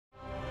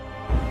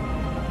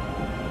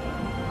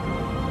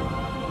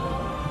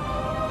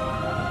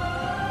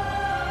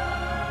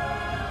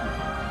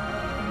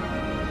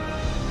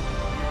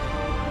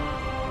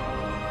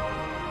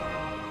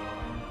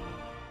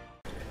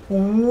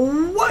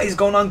What is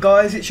going on,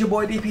 guys? It's your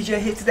boy DPJ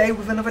here today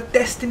with another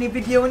Destiny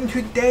video. And in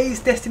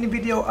today's Destiny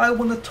video I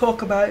want to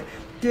talk about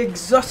the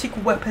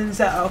exotic weapons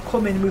that are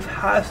coming with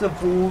House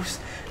of Wolves.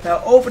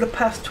 Now, over the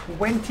past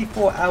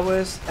 24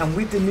 hours and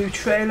with the new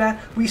trailer,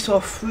 we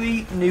saw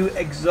 3 new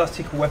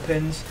exotic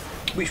weapons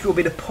which will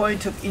be the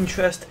point of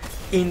interest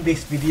in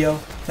this video.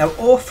 Now,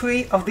 all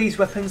 3 of these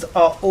weapons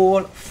are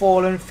all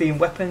Fallen themed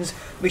weapons,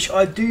 which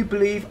I do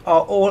believe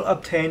are all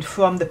obtained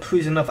from the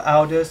Prison of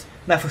Elders.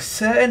 Now, for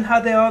certain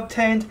how they are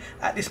obtained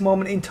at this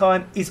moment in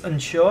time is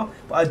unsure,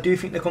 but I do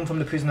think they come from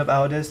the Prison of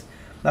Elders.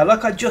 Now,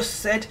 like I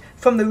just said,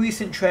 from the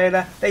recent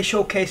trailer they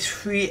showcased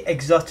 3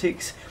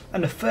 exotics,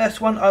 and the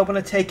first one I want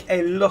to take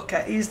a look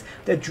at is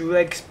the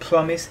Dreg's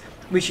Promise,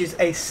 which is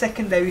a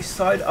secondary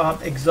sidearm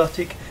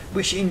exotic,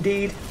 which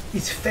indeed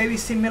is very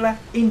similar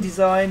in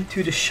design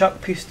to the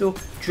shock pistol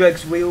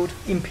Dreg's wield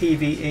in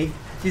PvE.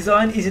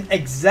 Design isn't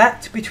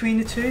exact between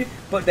the two,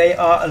 but they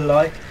are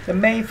alike. The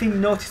main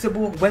thing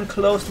noticeable when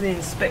closely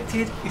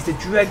inspected is the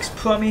Dreg's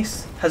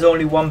Promise has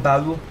only 1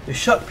 barrel. The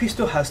shock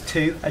pistol has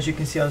 2, as you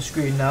can see on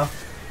screen now.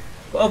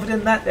 But other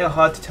than that, they're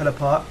hard to tell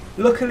apart.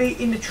 Luckily,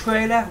 in the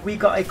trailer we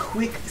got a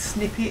quick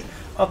snippet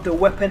of the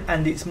weapon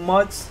and its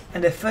mods,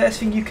 and the first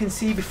thing you can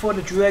see before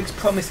the Dreg's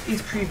Promise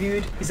is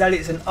previewed is that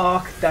it's an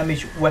arc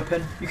damage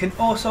weapon. You can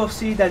also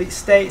see that it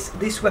states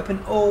this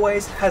weapon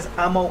always has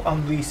ammo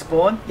on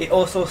respawn. It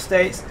also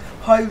states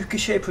high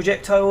ricochet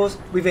projectiles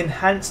with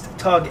enhanced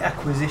target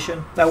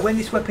acquisition. Now, when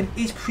this weapon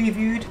is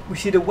previewed, we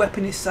see the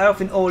weapon itself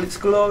in all its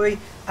glory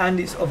and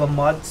its other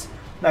mods.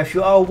 Now, if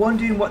you are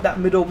wondering what that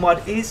middle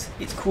mod is,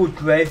 it's called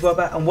Grave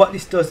Robber, and what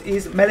this does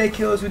is melee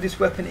kills with this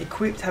weapon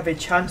equipped have a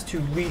chance to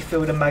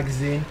refill the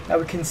magazine. Now,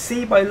 we can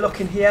see by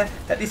looking here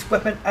that this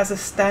weapon as a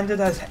standard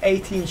has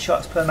 18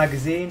 shots per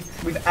magazine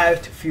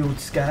without Field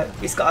Scout.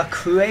 It's got a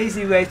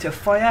crazy rate of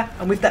fire,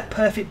 and with that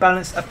perfect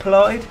balance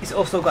applied, it's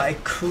also got a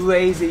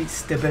crazy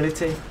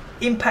stability.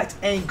 Impact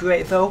ain't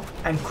great though,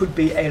 and could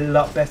be a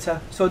lot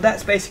better. So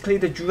that's basically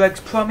the Dreg's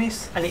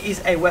Promise, and it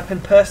is a weapon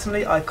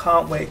personally I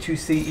can't wait to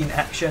see in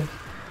action.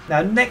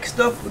 Now, next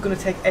up we're going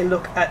to take a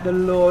look at the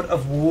Lord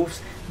of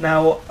Wolves.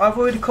 Now, I've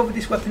already covered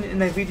this weapon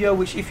in a video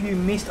which, if you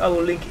missed, I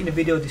will link in the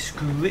video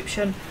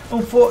description.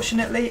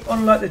 Unfortunately,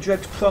 unlike the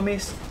Dreg's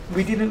Promise,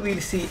 we didn't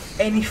really see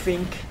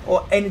anything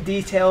or any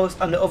details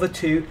on the other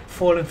 2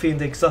 Fallen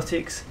themed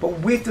exotics, but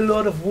with the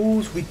Lord of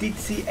Wolves we did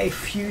see a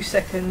few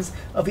seconds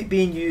of it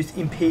being used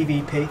in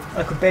PvP.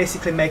 I could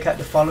basically make out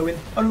the following: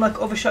 unlike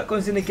other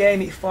shotguns in the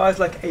game, it fires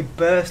like a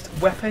burst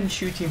weapon,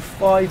 shooting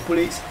 5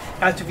 bullets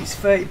out of its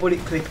 30 bullet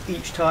clip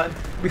each time,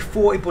 with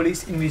 40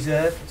 bullets in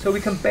reserve. So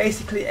we can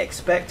basically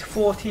expect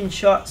 14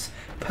 shots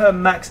per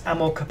max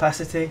ammo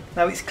capacity.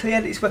 Now, it's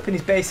clear that this weapon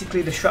is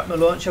basically the shrapnel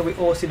launcher we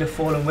all see the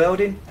Fallen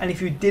wielding, and if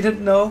you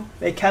didn't know,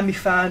 they can be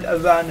found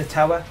around the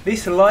tower.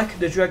 This, like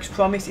the Dreg's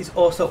Promise, is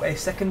also a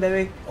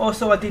secondary.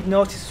 Also, I did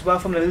notice as well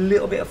from the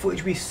little bit of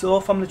footage we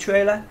saw from the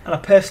trailer, and I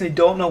personally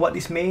don't know what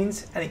this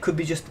means, and it could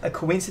be just a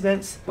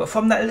coincidence, but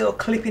from that little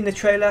clip in the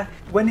trailer,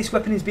 when this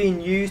weapon is being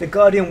used, the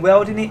Guardian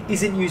wielding it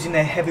isn't using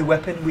a heavy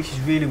weapon, which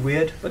is really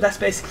weird. But that's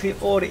basically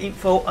all the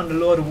info on the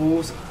Lord of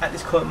Wolves at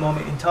this current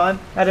moment in time.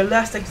 Now, the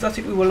last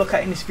exotic we will look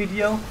at in this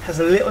video has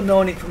a little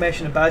known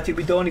information about it.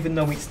 We don't even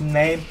know its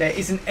name. There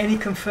isn't any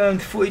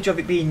confirmed footage of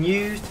it being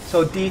used,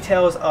 so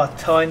details are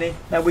tiny.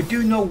 Now, we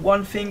do know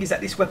one thing is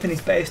that this weapon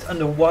is based on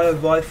the wire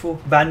rifle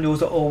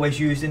Vandals are always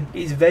using.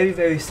 It is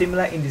very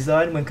similar in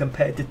design when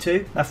compared to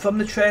 2. Now, from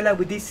the trailer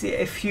we did see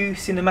a few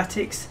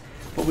cinematics,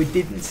 but we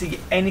didn't see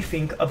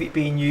anything of it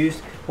being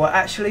used. Well,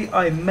 actually,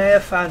 I may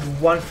have found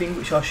one thing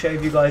which I'll show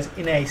you guys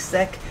in a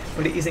sec,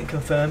 but it isn't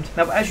confirmed.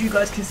 Now, as you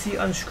guys can see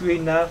on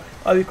screen now,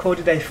 I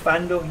recorded a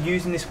Vandal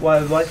using this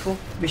wire rifle,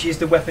 which is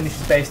the weapon this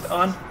is based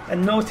on,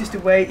 and notice the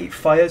way it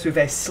fires with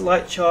a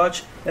slight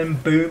charge, then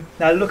boom.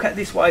 Now look at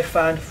this, what I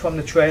found from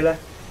the trailer.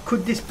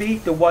 Could this be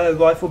the wire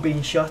rifle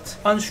being shot?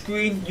 On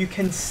screen you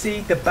can see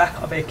the back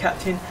of a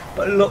captain,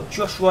 but look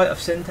just right of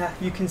centre,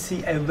 you can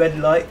see a red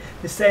light,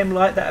 the same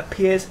light that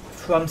appears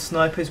from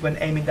snipers when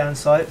aiming down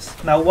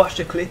sights. Now watch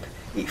the clip.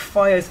 It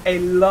fires a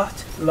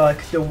lot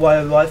like the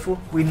wire rifle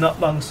we not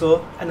long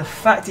saw, and the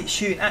fact it's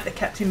shooting at the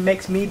captain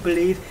makes me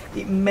believe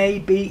it may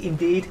be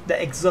indeed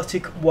the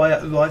exotic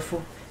wire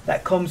rifle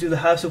that comes with the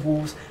House of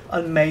Wolves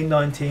on May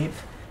 19th.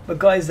 But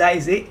guys, that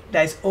is it.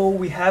 That is all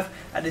we have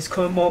at this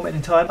current moment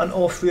in time on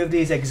all 3 of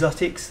these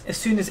exotics. As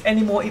soon as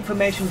any more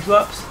information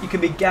drops, you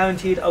can be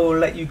guaranteed I will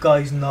let you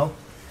guys know.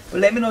 But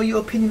let me know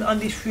your opinion on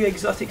these 3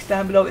 exotics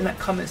down below in that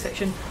comment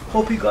section.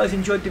 Hope you guys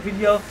enjoyed the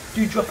video.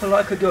 Do drop a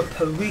like, I do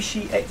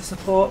appreciate the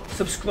support.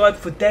 Subscribe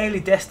for daily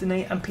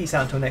Destiny, and peace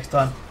out until next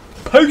time.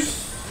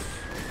 Peace!